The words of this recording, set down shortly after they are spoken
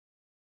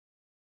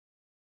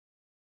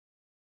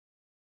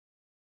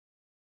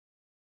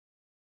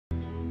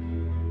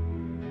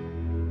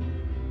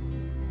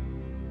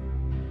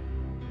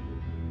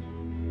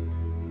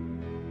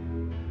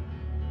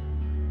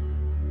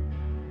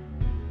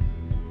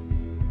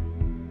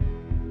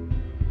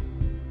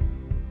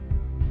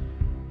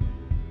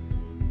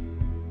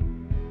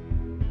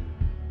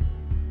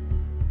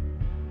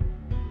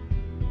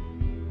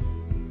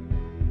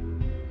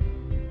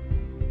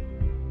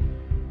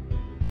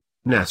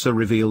NASA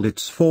revealed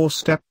its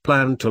four-step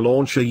plan to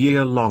launch a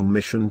year-long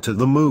mission to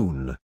the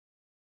Moon.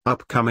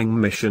 Upcoming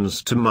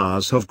missions to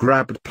Mars have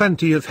grabbed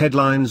plenty of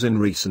headlines in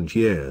recent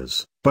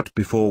years, but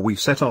before we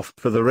set off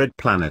for the Red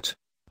Planet,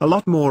 a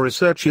lot more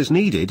research is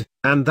needed,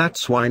 and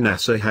that's why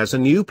NASA has a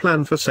new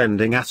plan for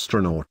sending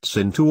astronauts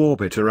into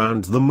orbit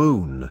around the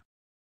Moon.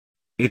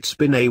 It's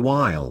been a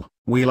while.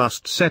 We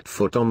last set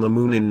foot on the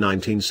Moon in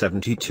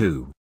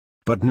 1972.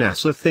 But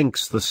NASA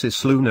thinks the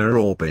cislunar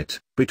orbit,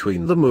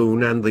 between the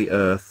Moon and the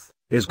Earth,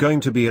 is going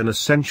to be an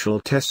essential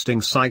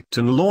testing site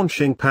and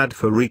launching pad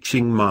for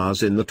reaching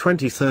Mars in the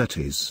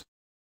 2030s.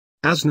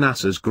 As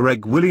NASA's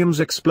Greg Williams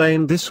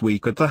explained this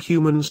week at the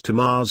Humans to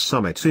Mars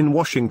Summit in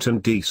Washington,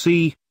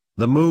 D.C.,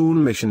 the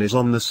Moon mission is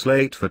on the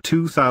slate for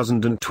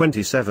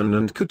 2027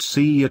 and could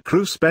see a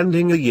crew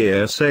spending a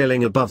year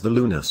sailing above the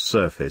lunar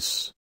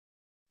surface.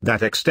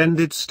 That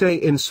extended stay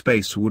in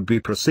space would be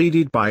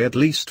preceded by at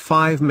least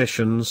 5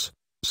 missions,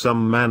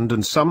 some manned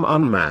and some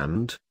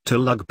unmanned, to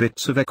lug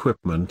bits of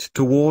equipment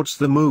towards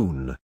the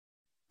Moon.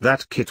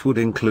 That kit would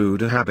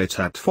include a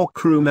habitat for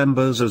crew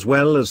members as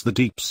well as the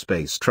deep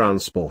space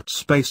transport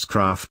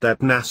spacecraft that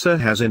NASA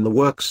has in the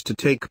works to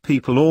take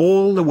people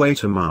all the way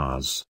to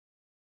Mars.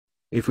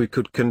 If we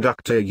could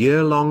conduct a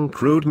year-long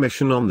crewed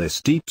mission on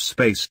this deep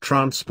space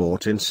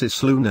transport in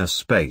cislunar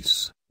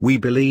space, we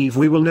believe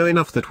we will know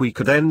enough that we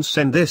could then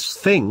send this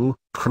thing,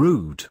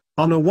 crewed,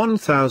 on a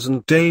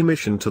 1,000-day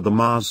mission to the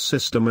Mars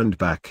system and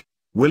back,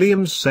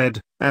 Williams said,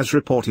 as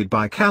reported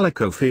by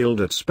Calico Field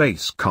at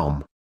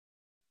Spacecom.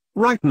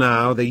 Right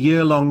now the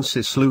year-long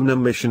cislunar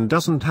mission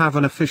doesn't have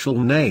an official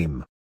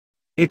name.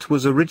 It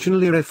was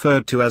originally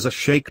referred to as a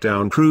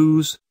shakedown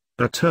cruise,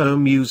 a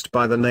term used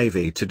by the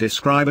Navy to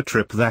describe a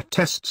trip that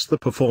tests the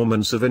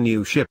performance of a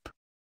new ship.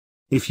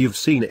 If you've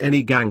seen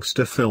any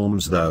gangster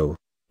films though,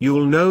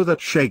 you'll know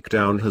that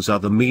shakedown has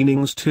other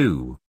meanings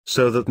too,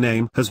 so that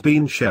name has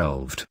been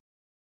shelved.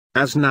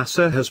 As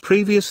NASA has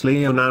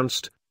previously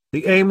announced,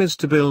 the aim is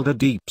to build a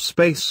deep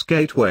space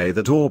gateway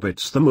that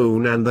orbits the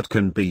Moon and that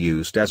can be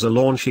used as a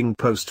launching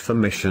post for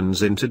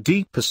missions into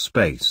deeper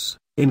space,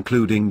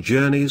 including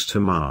journeys to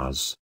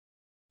Mars.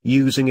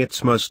 Using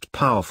its most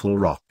powerful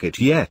rocket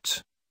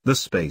yet, the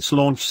Space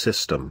Launch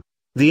System,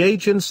 the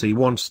agency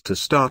wants to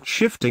start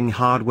shifting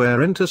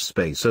hardware into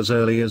space as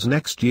early as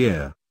next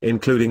year,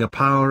 including a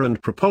power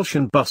and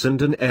propulsion bus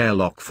and an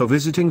airlock for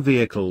visiting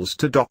vehicles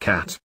to dock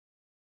at.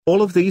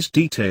 All of these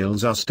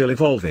details are still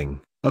evolving,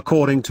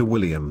 according to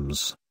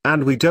Williams,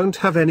 and we don't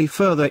have any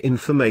further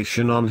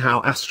information on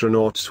how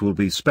astronauts will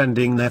be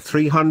spending their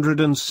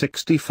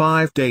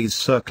 365 days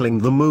circling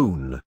the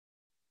Moon.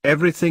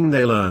 Everything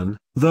they learn,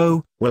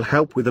 though, will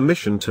help with a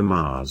mission to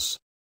Mars.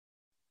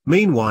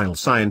 Meanwhile,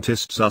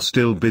 scientists are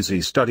still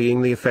busy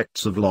studying the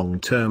effects of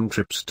long-term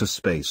trips to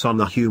space on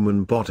the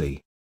human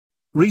body.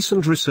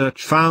 Recent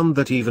research found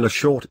that even a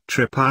short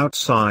trip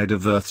outside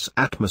of Earth's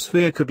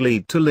atmosphere could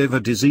lead to liver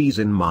disease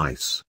in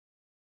mice.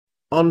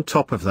 On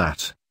top of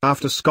that,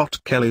 after Scott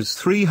Kelly's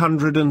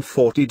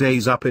 340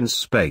 days up in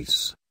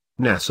space,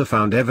 NASA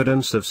found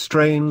evidence of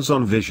strains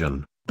on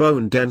vision,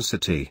 bone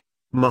density,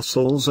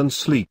 muscles and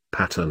sleep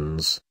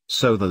patterns,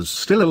 so there's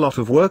still a lot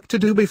of work to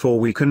do before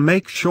we can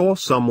make sure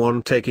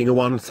someone taking a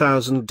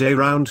 1,000-day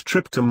round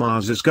trip to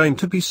Mars is going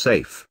to be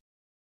safe.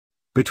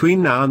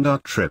 Between now and our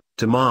trip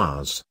to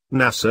Mars,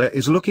 NASA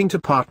is looking to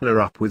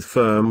partner up with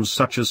firms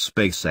such as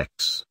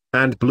SpaceX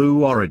and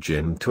Blue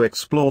Origin to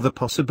explore the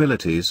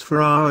possibilities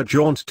for our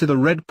jaunt to the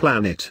Red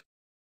Planet.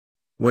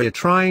 We're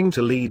trying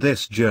to lead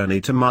this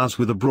journey to Mars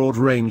with a broad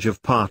range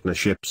of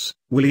partnerships,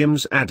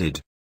 Williams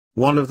added.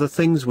 One of the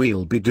things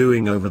we'll be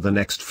doing over the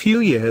next few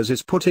years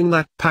is putting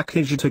that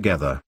package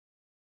together.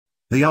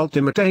 The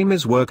ultimate aim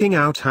is working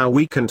out how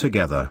we can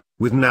together,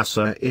 with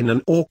NASA in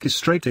an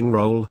orchestrating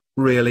role,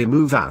 really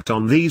move out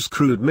on these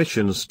crewed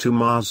missions to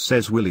Mars,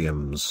 says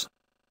Williams.